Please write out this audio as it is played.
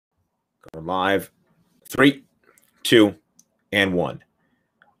Going live. 3, 2, and 1.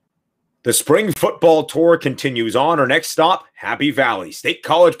 The spring football tour continues on. Our next stop, Happy Valley, State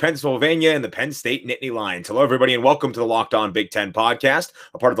College, Pennsylvania, and the Penn State Nittany Lions. Hello, everybody, and welcome to the Locked On Big Ten podcast,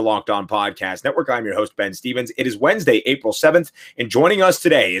 a part of the Locked On Podcast Network. I'm your host, Ben Stevens. It is Wednesday, April 7th, and joining us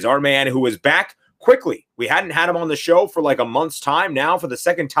today is our man who is back quickly. We hadn't had him on the show for like a month's time now, for the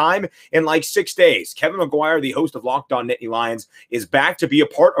second time in like 6 days. Kevin McGuire, the host of Locked On Nittany Lions, is back to be a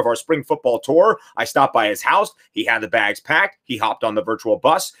part of our spring football tour. I stopped by his house. He had the bags packed. He hopped on the virtual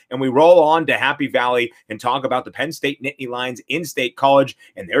bus, and we roll on to Happy Valley and talk about the Penn State Nittany Lions in State College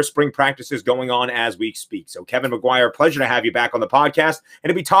and their spring practices going on as we speak. So Kevin McGuire, pleasure to have you back on the podcast and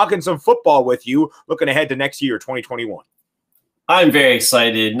to be talking some football with you, looking ahead to next year, 2021. I'm very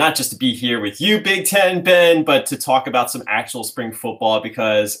excited, not just to be here with you, Big Ten, Ben, but to talk about some actual spring football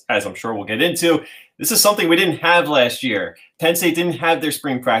because, as I'm sure we'll get into, this is something we didn't have last year. Penn State didn't have their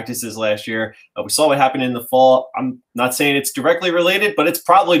spring practices last year. We saw what happened in the fall. I'm not saying it's directly related, but it's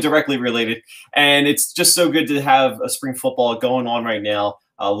probably directly related. And it's just so good to have a spring football going on right now.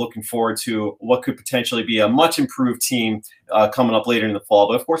 Looking forward to what could potentially be a much improved team coming up later in the fall.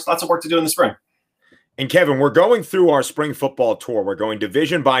 But, of course, lots of work to do in the spring. And Kevin, we're going through our spring football tour. We're going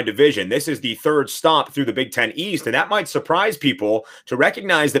division by division. This is the third stop through the Big Ten East, and that might surprise people to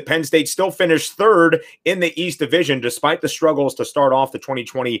recognize that Penn State still finished third in the East Division despite the struggles to start off the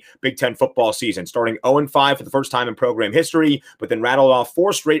 2020 Big Ten football season, starting 0-5 for the first time in program history, but then rattled off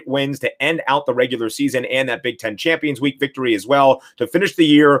 4 straight wins to end out the regular season and that Big Ten Champions Week victory as well to finish the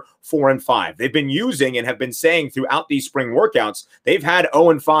year 4-5. They've been using and have been saying throughout these spring workouts, they've had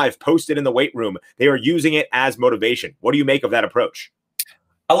 0-5 posted in the weight room. They are using it as motivation. What do you make of that approach?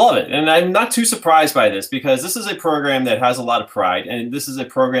 I love it. And I'm not too surprised by this because this is a program that has a lot of pride. And this is a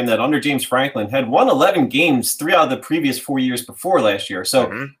program that under James Franklin had won 11 games 3 out of the previous 4 years before last year.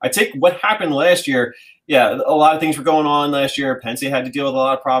 So I take what happened last year. Yeah, a lot of things were going on last year. Penn State had to deal with a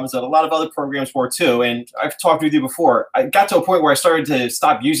lot of problems that a lot of other programs were too. And I've talked with you before. I got to a point where I started to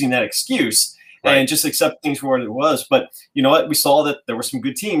stop using that excuse and just accept things for what it was. But you know what? We saw that there were some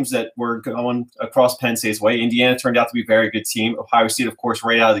good teams that were going across Penn State's way. Indiana turned out to be a very good team. Ohio State, of course,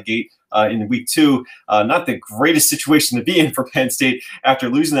 right out of the gate in week 2. Not the greatest situation to be in for Penn State after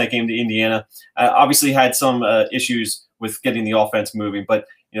losing that game to Indiana. Obviously had some issues with getting the offense moving. But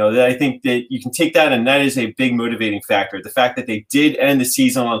you know, I think that you can take that, and that is a big motivating factor. The fact that they did end the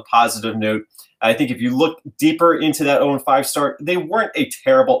season on a positive note. I think if you look deeper into that 0-5 start, they weren't a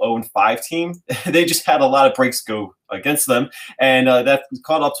terrible 0-5 team. They just had a lot of breaks go against them, and that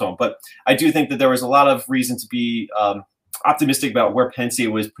caught up to them. But I do think that there was a lot of reason to be optimistic about where Penn State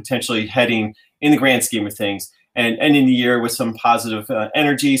was potentially heading in the grand scheme of things, and ending the year with some positive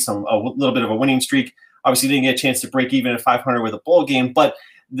energy, a little bit of a winning streak. Obviously, didn't get a chance to break even at 500 with a bowl game, but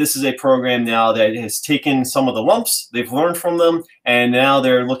this is a program now that has taken some of the lumps. They've learned from them, and now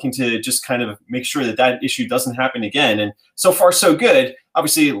they're looking to just kind of make sure that that issue doesn't happen again. And so far, so good.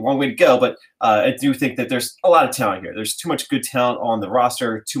 Obviously, a long way to go, but I do think that there's a lot of talent here. There's too much good talent on the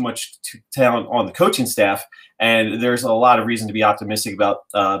roster, too much talent on the coaching staff, and there's a lot of reason to be optimistic about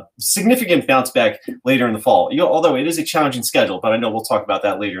significant bounce back later in the fall. Although it is a challenging schedule, but I know we'll talk about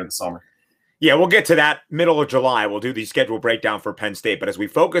that later in the summer. Yeah, we'll get to that middle of July. We'll do the schedule breakdown for Penn State. But as we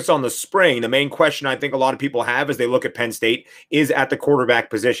focus on the spring, the main question I think a lot of people have as they look at Penn State is at the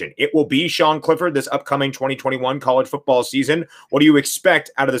quarterback position. It will be Sean Clifford this upcoming 2021 college football season. What do you expect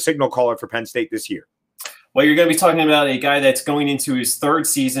out of the signal caller for Penn State this year? Well, you're going to be talking about a guy that's going into his 3rd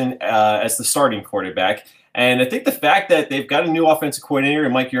season as the starting quarterback. And I think the fact that they've got a new offensive coordinator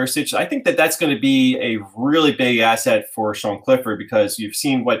in Mike Yurcich, I think that that's going to be a really big asset for Sean Clifford because you've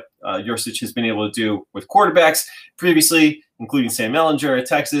seen what Yurcich has been able to do with quarterbacks previously, including Sam Ehlinger at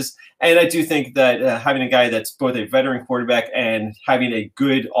Texas. And I do think that having a guy that's both a veteran quarterback and having a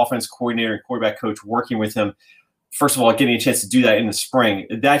good offense coordinator and quarterback coach working with him, first of all, getting a chance to do that in the spring,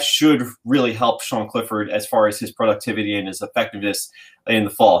 that should really help Sean Clifford as far as his productivity and his effectiveness in the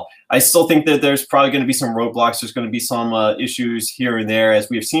fall. I still think that there's probably going to be some roadblocks. There's going to be some issues here and there, as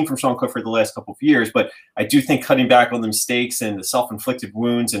we have seen from Sean Clifford the last couple of years. But I do think cutting back on the mistakes and the self-inflicted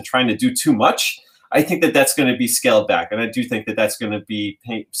wounds and trying to do too much, I think that that's going to be scaled back. And I do think that that's going to be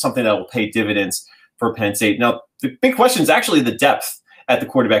something that will pay dividends for Penn State. Now, the big question is actually the depth at the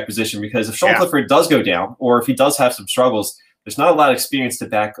quarterback position, because if Sean Clifford does go down, or if he does have some struggles, there's not a lot of experience to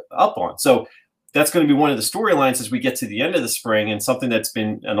back up on. So that's going to be one of the storylines as we get to the end of the spring, and something that's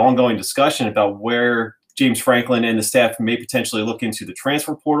been an ongoing discussion about where James Franklin and the staff may potentially look into the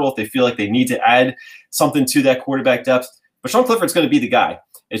transfer portal if they feel like they need to add something to that quarterback depth. But Sean Clifford's going to be the guy.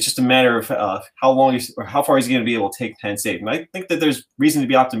 It's just a matter of how long or how far he's going to be able to take Penn State. And I think that there's reason to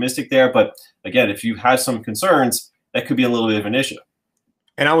be optimistic there. But again, if you have some concerns, that could be a little bit of an issue.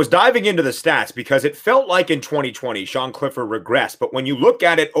 And I was diving into the stats because it felt like in 2020, Sean Clifford regressed. But when you look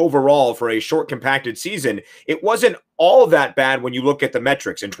at it overall for a short, compacted season, it wasn't all that bad when you look at the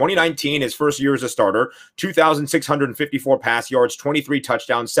metrics. In 2019, his first year as a starter, 2,654 pass yards, 23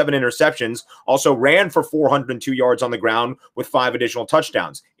 touchdowns, 7 interceptions, also ran for 402 yards on the ground with 5 additional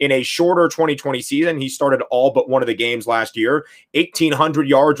touchdowns. In a shorter 2020 season, he started all but one of the games last year, 1,800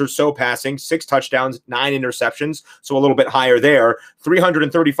 yards or so passing, 6 touchdowns, 9 interceptions, so a little bit higher there,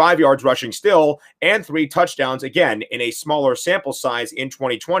 335 yards rushing still, and 3 touchdowns, again, in a smaller sample size in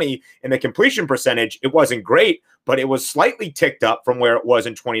 2020. In the completion percentage, it wasn't great, but it was slightly ticked up from where it was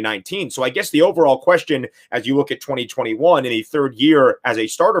in 2019. So I guess the overall question, as you look at 2021 in a third year as a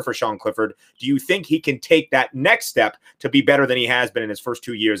starter for Sean Clifford, do you think he can take that next step to be better than he has been in his first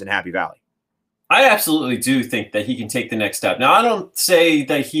 2 years in Happy Valley? I absolutely do think that he can take the next step. Now, I don't say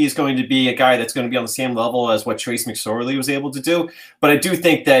that he is going to be a guy that's going to be on the same level as what Trace McSorley was able to do, but I do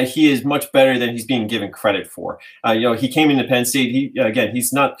think that he is much better than he's being given credit for. He came into Penn State.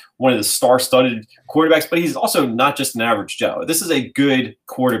 He's not one of the star-studded quarterbacks, but he's also not just an average Joe. This is a good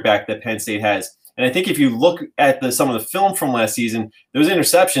quarterback that Penn State has. And I think if you look at some of the film from last season, those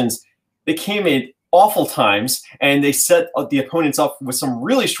interceptions, they came in awful times, and they set the opponents up with some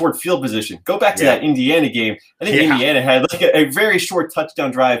really short field position. Go back to that Indiana game. I think Indiana had like a very short touchdown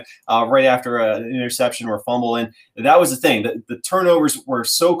drive right after an interception or a fumble, and that was the thing. The turnovers were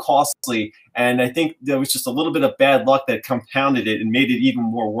so costly, and I think there was just a little bit of bad luck that compounded it and made it even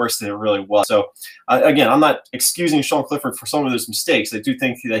more worse than it really was. So, again, I'm not excusing Sean Clifford for some of those mistakes. I do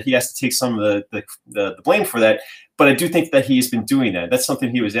think that he has to take some of the blame for that. But I do think that he's been doing that. That's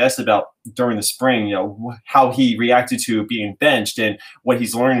something he was asked about during the spring, how he reacted to being benched and what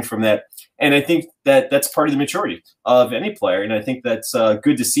he's learning from that. And I think that that's part of the maturity of any player. And I think that's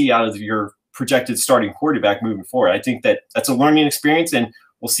good to see out of your projected starting quarterback moving forward. I think that that's a learning experience, and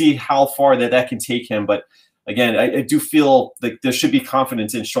we'll see how far that can take him. But again, I do feel like there should be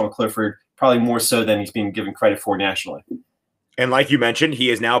confidence in Sean Clifford, probably more so than he's being given credit for nationally. And like you mentioned, he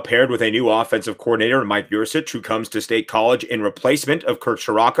is now paired with a new offensive coordinator, Mike Yurcich, who comes to State College in replacement of Kirk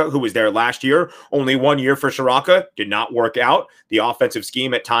Ciarrocca, who was there last year. Only 1 year for Ciarrocca, did not work out. The offensive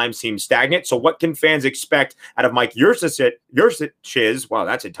scheme at times seems stagnant. So what can fans expect out of Mike Yurcich's, wow,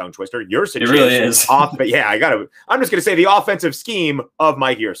 that's a tongue twister. Yurcich's, it really is. But yeah, I'm just going to say the offensive scheme of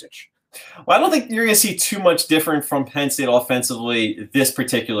Mike Yurcich. Well, I don't think you're going to see too much different from Penn State offensively this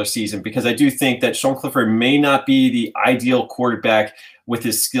particular season, because I do think that Sean Clifford may not be the ideal quarterback with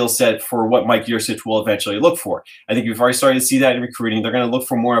his skill set for what Mike Yurcich will eventually look for. I think we've already started to see that in recruiting. They're going to look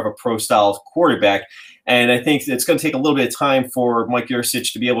for more of a pro-style quarterback, and I think it's going to take a little bit of time for Mike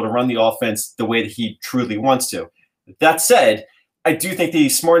Yurcich to be able to run the offense the way that he truly wants to. That said, I do think that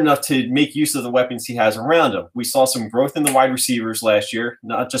he's smart enough to make use of the weapons he has around him. We saw some growth in the wide receivers last year,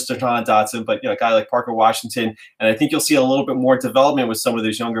 not just John Dotson, but a guy like Parker Washington. And I think you'll see a little bit more development with some of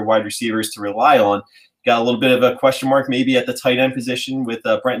those younger wide receivers to rely on. Got a little bit of a question mark maybe at the tight end position with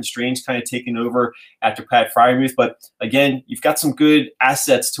Brenton Strange kind of taking over after Pat Freiermuth. But again, you've got some good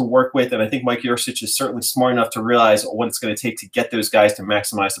assets to work with, and I think Mike Yurcich is certainly smart enough to realize what it's going to take to get those guys to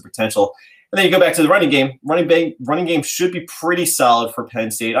maximize the potential. And then you go back to the running game. Running game should be pretty solid for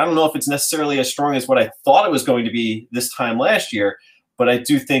Penn State. I don't know if it's necessarily as strong as what I thought it was going to be this time last year, but I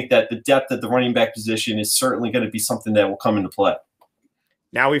do think that the depth at the running back position is certainly going to be something that will come into play.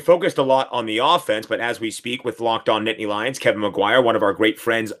 Now, we focused a lot on the offense, but as we speak with Locked On Nittany Lions, Kevin McGuire, one of our great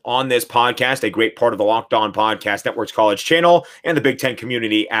friends on this podcast, a great part of the Locked On Podcast Network's college channel and the Big Ten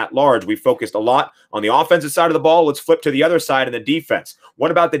community at large. We focused a lot on the offensive side of the ball. Let's flip to the other side in the defense.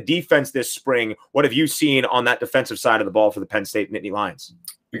 What about the defense this spring? What have you seen on that defensive side of the ball for the Penn State Nittany Lions?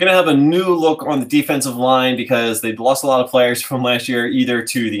 You're going to have a new look on the defensive line because they've lost a lot of players from last year, either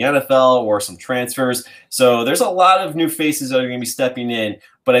to the NFL or some transfers. So there's a lot of new faces that are going to be stepping in.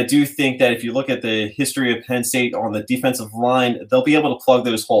 But I do think that if you look at the history of Penn State on the defensive line, they'll be able to plug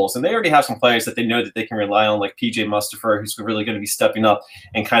those holes. And they already have some players that they know that they can rely on, like P.J. Mustipher, who's really going to be stepping up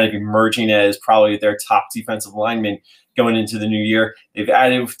and kind of emerging as probably their top defensive lineman going into the new year. They've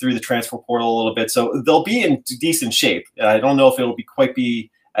added through the transfer portal a little bit. So they'll be in decent shape. I don't know if it'll be quite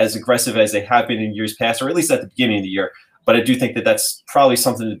as aggressive as they have been in years past, or at least at the beginning of the year. But I do think that that's probably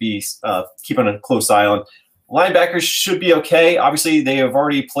something to be keeping a close eye on. Linebackers should be okay. Obviously, they have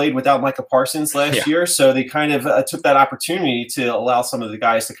already played without Micah Parsons last year, so they kind of took that opportunity to allow some of the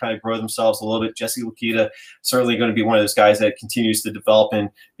guys to kind of grow themselves a little bit. Jesse Lukita certainly going to be one of those guys that continues to develop and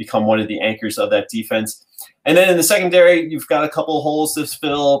become one of the anchors of that defense. And then in the secondary, you've got a couple of holes to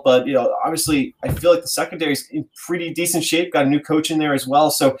fill, but obviously, I feel like the secondary is in pretty decent shape. Got a new coach in there as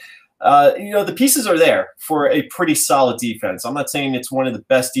well, so the pieces are there for a pretty solid defense. I'm not saying it's one of the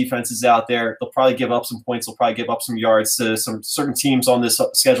best defenses out there. They'll probably give up some points. They'll probably give up some yards to some certain teams on this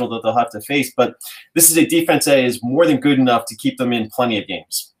schedule that they'll have to face. But this is a defense that is more than good enough to keep them in plenty of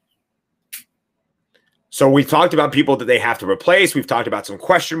games. So we've talked about people that they have to replace. We've talked about some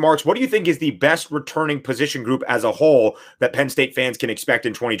question marks. What do you think is the best returning position group as a whole that Penn State fans can expect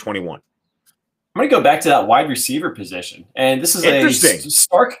in 2021? I'm going to go back to that wide receiver position. And this is a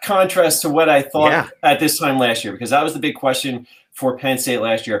stark contrast to what I thought at this time last year, because that was the big question for Penn State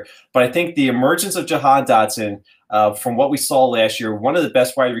last year. But I think the emergence of Jahan Dotson, from what we saw last year, one of the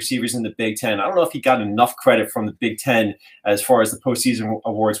best wide receivers in the Big Ten. I don't know if he got enough credit from the Big Ten as far as the postseason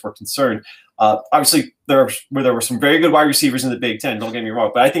awards were concerned. Obviously, there were some very good wide receivers in the Big Ten, don't get me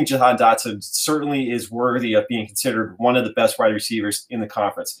wrong, but I think Jahan Dotson certainly is worthy of being considered one of the best wide receivers in the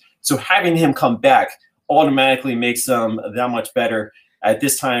conference. So having him come back automatically makes them that much better at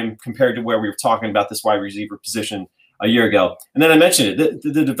this time compared to where we were talking about this wide receiver position a year ago. And then I mentioned it,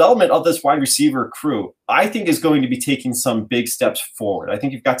 the development of this wide receiver crew, I think, is going to be taking some big steps forward. I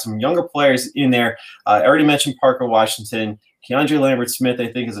think you've got some younger players in there. I already mentioned Parker Washington. Keandre Lambert-Smith,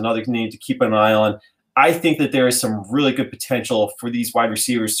 I think, is another name to keep an eye on. I think that there is some really good potential for these wide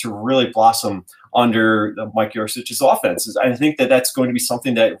receivers to really blossom under Mike Yurcich's offense. I think that that's going to be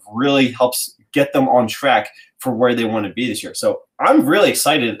something that really helps get them on track for where they want to be this year. So I'm really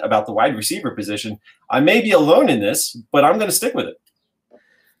excited about the wide receiver position. I may be alone in this, but I'm going to stick with it.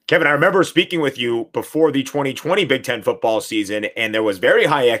 Kevin, I remember speaking with you before the 2020 Big Ten football season, and there was very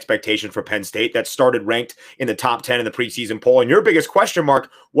high expectation for Penn State that started ranked in the top 10 in the preseason poll. And your biggest question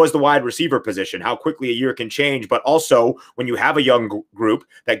mark was the wide receiver position, how quickly a year can change. But also, when you have a young group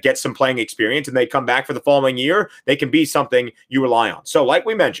that gets some playing experience and they come back for the following year, they can be something you rely on. So like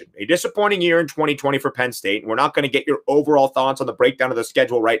we mentioned, a disappointing year in 2020 for Penn State. And we're not going to get your overall thoughts on the breakdown of the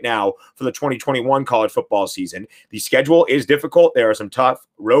schedule right now for the 2021 college football season. The schedule is difficult. There are some tough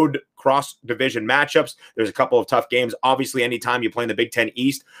road cross-division matchups. There's a couple of tough games. Obviously, anytime you play in the Big Ten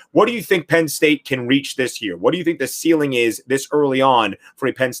East. What do you think Penn State can reach this year? What do you think the ceiling is this early on for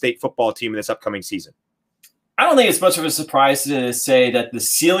a Penn State football team in this upcoming season? I don't think it's much of a surprise to say that the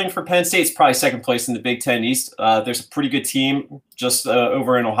ceiling for Penn State is probably second place in the Big Ten East. There's a pretty good team just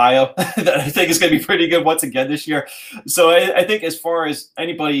over in Ohio that I think is going to be pretty good once again this year. So I think as far as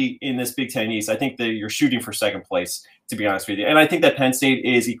anybody in this Big Ten East, I think that you're shooting for second place, to be honest with you. And I think that Penn State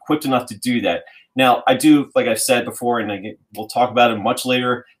is equipped enough to do that. Now, I do, like I've said before, and we'll talk about it much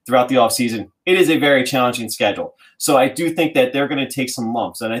later throughout the offseason, it is a very challenging schedule. So I do think that they're going to take some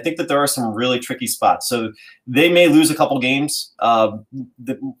lumps. And I think that there are some really tricky spots. So they may lose a couple games.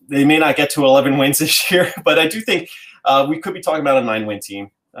 They may not get to 11 wins this year. But I do think we could be talking about a 9-win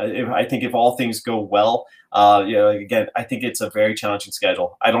team. I think if all things go well, again, I think it's a very challenging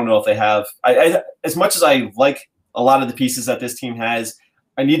schedule. I don't know if they have as much as I like a lot of the pieces that this team has,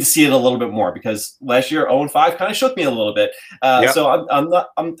 I need to see it a little bit more because last year 0-5 kind of shook me a little bit. So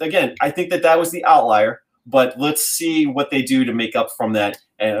again, I think that was the outlier, but let's see what they do to make up from that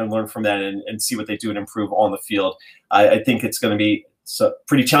and learn from that and see what they do and improve on the field. I think it's going to be a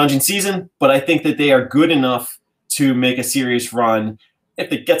pretty challenging season, but I think that they are good enough to make a serious run. If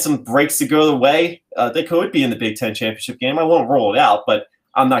they get some breaks to go the way, they could be in the Big Ten championship game. I won't rule it out, but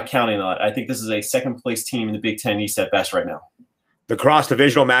I'm not counting on it. I think this is a second-place team in the Big Ten East at best right now. The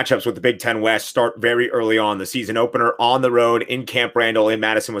cross-divisional matchups with the Big Ten West start very early on. The season opener on the road in Camp Randall in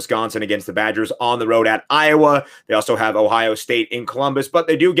Madison, Wisconsin against the Badgers, on the road at Iowa. They also have Ohio State in Columbus, but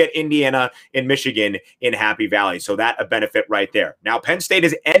they do get Indiana in Michigan in Happy Valley. So that a benefit right there. Now, Penn State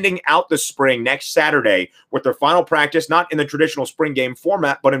is ending out the spring next Saturday with their final practice, not in the traditional spring game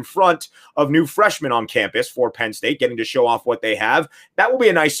format, but in front of new freshmen on campus for Penn State, getting to show off what they have. That will be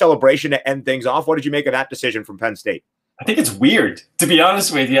a nice celebration to end things off. What did you make of that decision from Penn State? I think it's weird, to be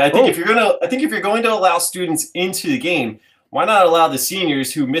honest with you. I think if you're going to allow students into the game, why not allow the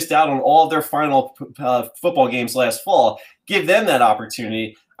seniors who missed out on all of their final football games last fall, give them that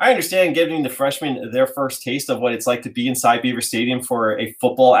opportunity? I understand giving the freshmen their first taste of what it's like to be inside Beaver Stadium for a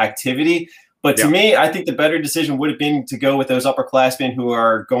football activity. But to me, I think the better decision would have been to go with those upperclassmen who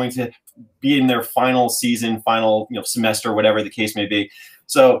are going to be in their final season, final semester, whatever the case may be.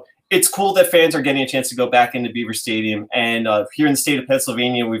 So it's cool that fans are getting a chance to go back into Beaver Stadium. And here in the state of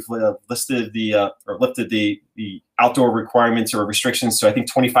Pennsylvania, we've lifted the outdoor requirements or restrictions to, I think,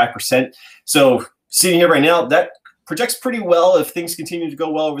 25%. So sitting here right now, that projects pretty well. If things continue to go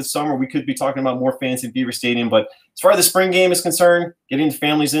well over the summer, we could be talking about more fans in Beaver Stadium. But as far as the spring game is concerned, getting the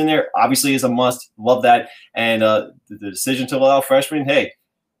families in there obviously is a must. Love that. And the decision to allow freshmen, hey,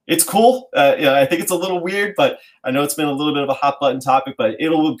 it's cool. I think it's a little weird, but I know it's been a little bit of a hot button topic, but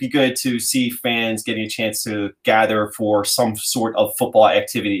it'll be good to see fans getting a chance to gather for some sort of football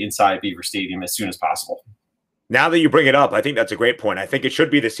activity inside Beaver Stadium as soon as possible. Now that you bring it up, I think that's a great point. I think it should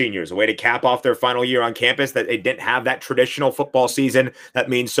be the seniors, a way to cap off their final year on campus, that they didn't have that traditional football season that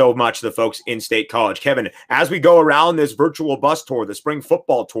means so much to the folks in State College. Kevin, as we go around this virtual bus tour, the spring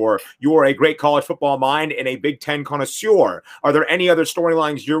football tour, you are a great college football mind and a Big Ten connoisseur. Are there any other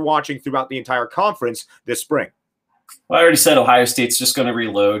storylines you're watching throughout the entire conference this spring? Well, I already said Ohio State's just going to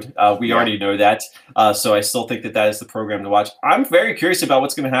reload. We already know that. So I still think that is the program to watch. I'm very curious about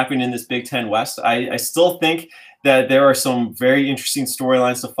what's going to happen in this Big Ten West. I still think that there are some very interesting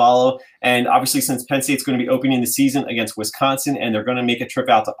storylines to follow. And obviously, since Penn State's going to be opening the season against Wisconsin and they're going to make a trip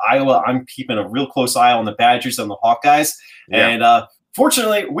out to Iowa, I'm keeping a real close eye on the Badgers and the Hawkeyes. Yeah. And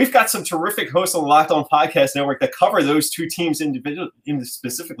fortunately, we've got some terrific hosts on the Locked On Podcast Network that cover those two teams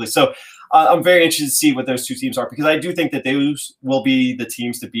specifically. So I'm very interested to see what those two teams are, because I do think that those will be the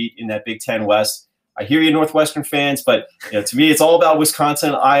teams to beat in that Big Ten West. I hear you, Northwestern fans, but to me, it's all about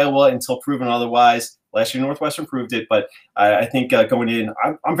Wisconsin, Iowa until proven otherwise. Last year, Northwestern proved it, but I think going in,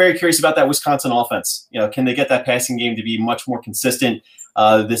 I'm very curious about that Wisconsin offense. Can they get that passing game to be much more consistent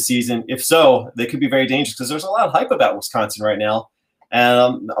this season? If so, they could be very dangerous, because there's a lot of hype about Wisconsin right now.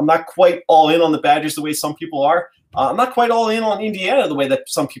 And I'm not quite all in on the Badgers the way some people are. I'm not quite all in on Indiana the way that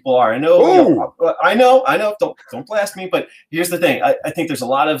some people are. I know. Don't blast me. But here's the thing. I think there's a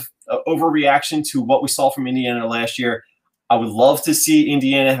lot of overreaction to what we saw from Indiana last year. I would love to see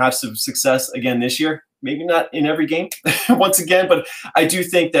Indiana have some success again this year. Maybe not in every game once again, but I do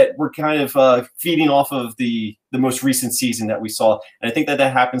think that we're kind of feeding off of the most recent season that we saw. And I think that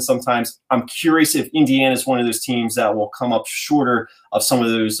happens sometimes. I'm curious if Indiana is one of those teams that will come up shorter of some of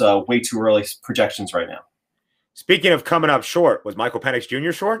those way too early projections right now. Speaking of coming up short, was Michael Penix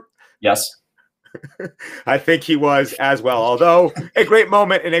Jr. short? Yes. I think he was as well, although a great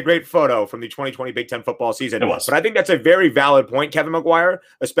moment and a great photo from the 2020 Big Ten football season. It was. But I think that's a very valid point, Kevin McGuire,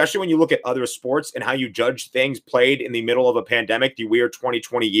 especially when you look at other sports and how you judge things played in the middle of a pandemic, the weird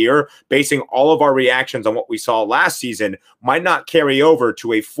 2020 year. Basing all of our reactions on what we saw last season might not carry over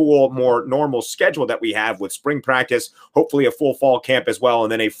to a full, more normal schedule that we have with spring practice, hopefully a full fall camp as well,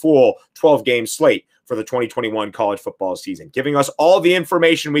 and then a full 12-game slate for the 2021 college football season, giving us all the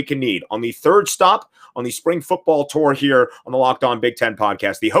information we can need on the third stop on the spring football tour here on the Locked On Big Ten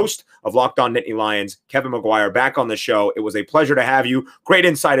podcast. The host of Locked On Nittany Lions, Kevin McGuire, back on the show. It was a pleasure to have you. Great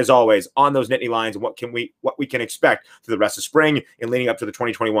insight as always on those Nittany Lions and what we can expect through the rest of spring and leading up to the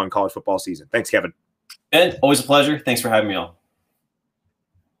 2021 college football season. Thanks, Kevin. And always a pleasure. Thanks for having me on.